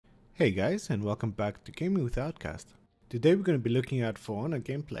Hey guys, and welcome back to Gaming with Outcast. Today we're going to be looking at For Honor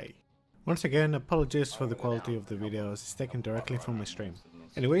gameplay. Once again, apologies for the quality of the videos, it's taken directly from my stream.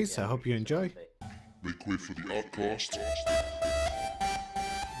 Anyways, I hope you enjoy. Make way for the Outcast.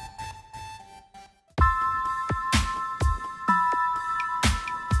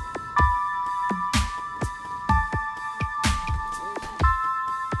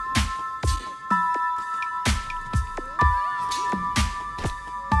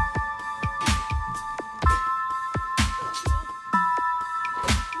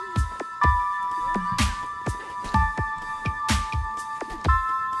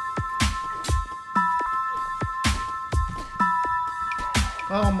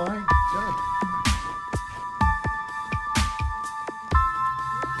 Oh my god.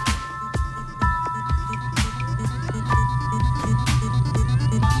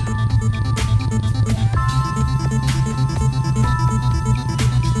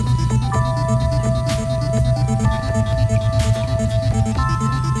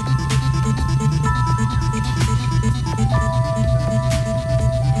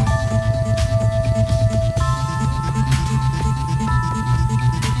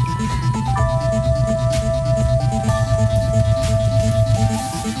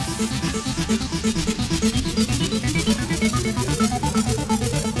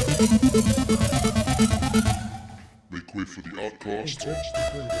 Make way for the Outcast.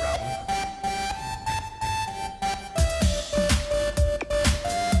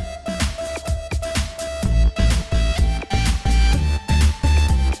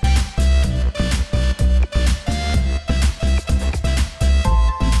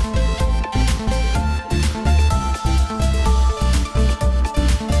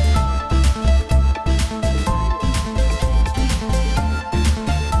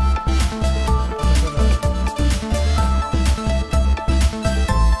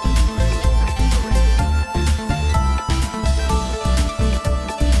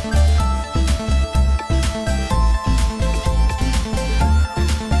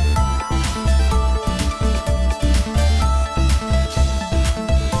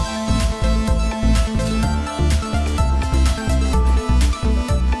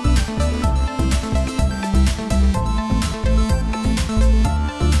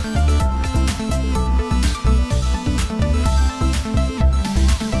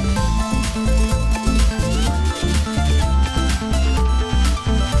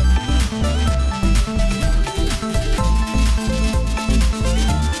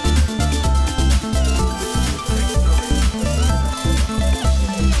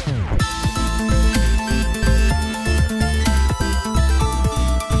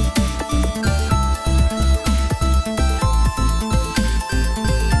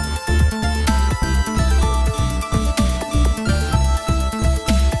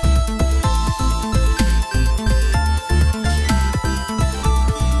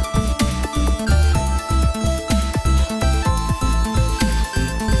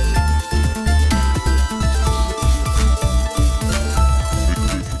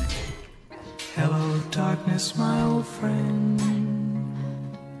 Hello, darkness, my old friend.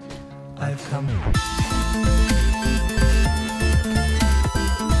 I've come. The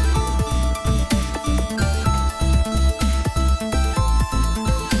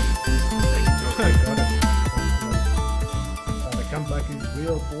comeback is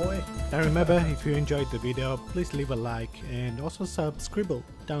real, boy. And remember, if you enjoyed the video, please leave a like and also subscribe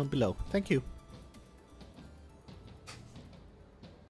down below. Thank you.